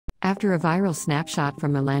After a viral snapshot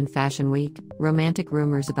from Milan Fashion Week, romantic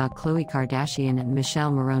rumors about Khole Kardashian and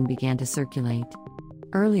Michele Morrone began to circulate.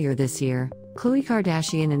 Earlier this year, Khole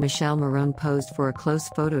Kardashian and Michele Morrone posed for a close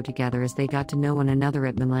photo together as they got to know one another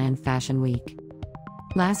at Milan Fashion Week.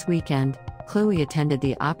 Last weekend, Khole attended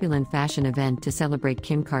the opulent fashion event to celebrate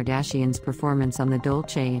Kim Kardashian's performance on the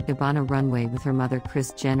Dolce & Gabbana runway with her mother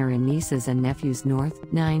Kris Jenner and nieces and nephews North,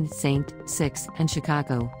 9, St. 6, and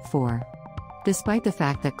Chicago, 4. Despite the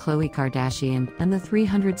fact that Khole Kardashian and the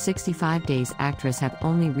 365 Days actress have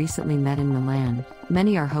only recently met in Milan,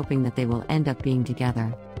 many are hoping that they will end up being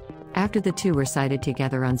together. After the two were sighted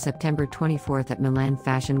together on September 24 at Milan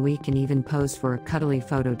Fashion Week and even posed for a cuddly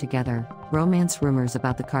photo together, romance rumors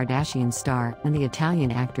about the Kardashian star and the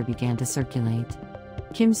Italian actor began to circulate.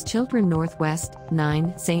 Kim's children Northwest,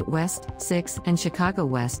 9, St. West, 6, and Chicago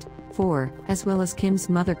West, 4, as well as Kim's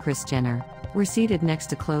mother Kris Jenner, were seated next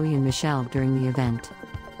to Khole and Michele during the event.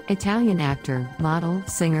 Italian actor, model,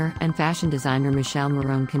 singer, and fashion designer Michele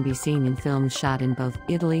Morrone can be seen in films shot in both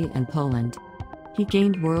Italy and Poland. He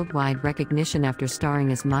gained worldwide recognition after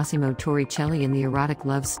starring as Massimo Torricelli in the erotic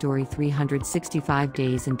love story 365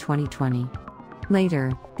 Days in 2020.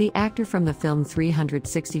 Later, the actor from the film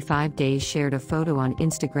 365 Days shared a photo on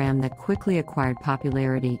Instagram that quickly acquired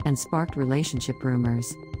popularity and sparked relationship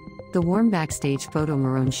rumors. The warm backstage photo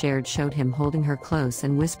Morrone shared showed him holding her close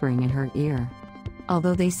and whispering in her ear.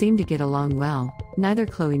 Although they seem to get along well, neither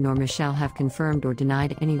Khole nor Michele have confirmed or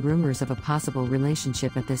denied any rumors of a possible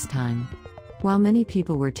relationship at this time. While many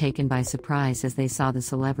people were taken by surprise as they saw the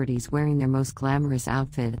celebrities wearing their most glamorous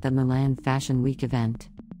outfit at the Milan Fashion Week event.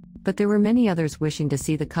 But there were many others wishing to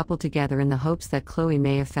see the couple together in the hopes that Khole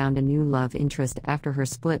may have found a new love interest after her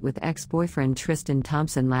split with ex-boyfriend Tristan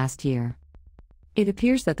Thompson last year. It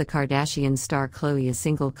appears that the Kardashian star Khole is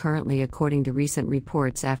single currently according to recent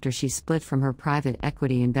reports after she split from her private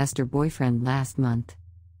equity investor boyfriend last month.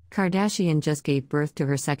 Kardashian just gave birth to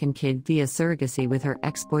her second kid via surrogacy with her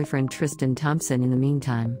ex-boyfriend Tristan Thompson in the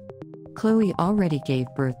meantime. Khole already gave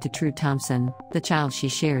birth to True Thompson, the child she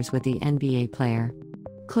shares with the NBA player.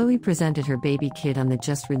 Khole presented her baby kid on the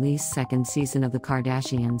just-released second season of The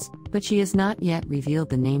Kardashians, but she has not yet revealed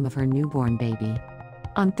the name of her newborn baby.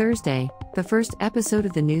 On Thursday, the first episode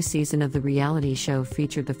of the new season of the reality show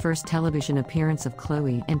featured the first television appearance of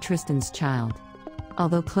Khole and Tristan's child.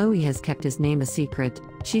 Although Khole has kept his name a secret,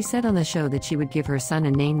 she said on the show that she would give her son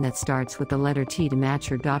a name that starts with the letter T to match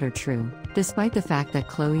her daughter True. Despite the fact that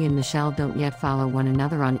Khole and Michele don't yet follow one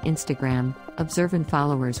another on Instagram, observant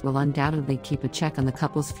followers will undoubtedly keep a check on the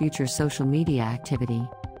couple's future social media activity.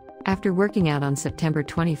 After working out on September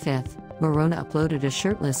 25, Morrone uploaded a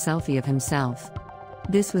shirtless selfie of himself.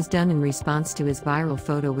 This was done in response to his viral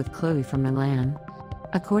photo with Khole from Milan.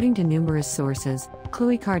 According to numerous sources,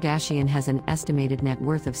 Khole Kardashian has an estimated net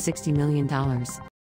worth of $60 million.